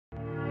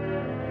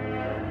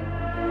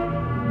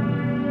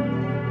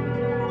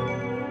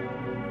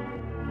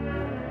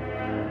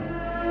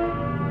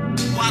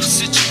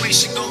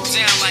situation go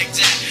down like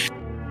that?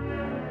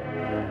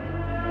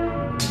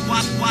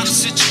 Why the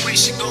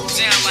situation go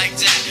down like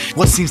that?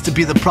 What seems to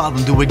be the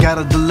problem? Do we got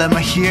a dilemma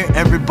here?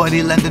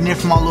 Everybody lending ear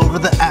from all over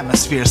the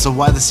atmosphere. So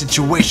why the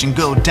situation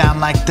go down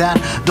like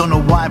that? Don't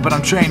know why, but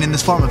I'm trained in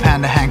this form of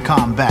hand-to-hand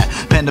combat.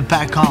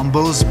 Pen-to-pack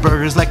combos,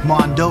 burgers like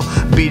Mondo,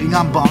 beating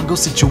on bongos,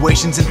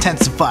 situations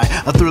intensify.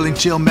 A thrilling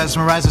chill,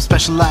 mesmerized with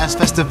specialized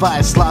festive.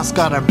 Sloth's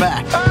got our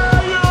back.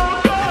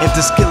 If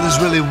the skill is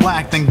really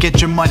whack, then get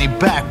your money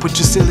back. Put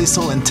your silly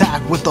soul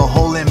intact with the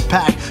whole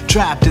impact.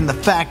 Trapped in the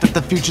fact that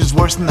the future's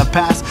worse than the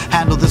past.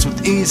 Handle this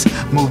with ease,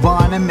 move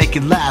on and make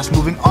it last.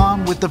 Moving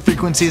on with the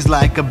frequencies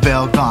like a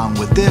bell gong.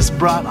 With this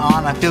brought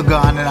on, I feel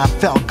gone and I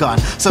felt gone.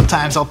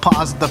 Sometimes I'll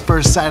pause at the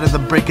first sight of the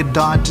break of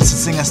dawn just to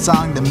sing a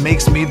song that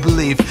makes me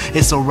believe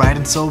it's so right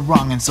and so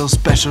wrong and so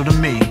special to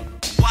me.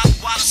 Why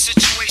the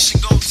situation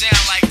go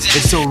down like that?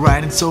 It's so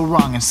right and so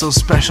wrong and so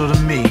special to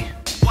me.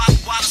 Why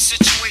the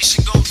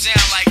situation go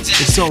down like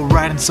that? It's so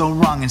right and so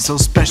wrong and so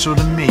special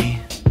to me.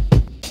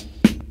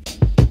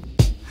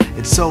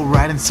 It's so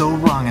right and so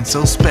wrong and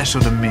so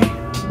special to me.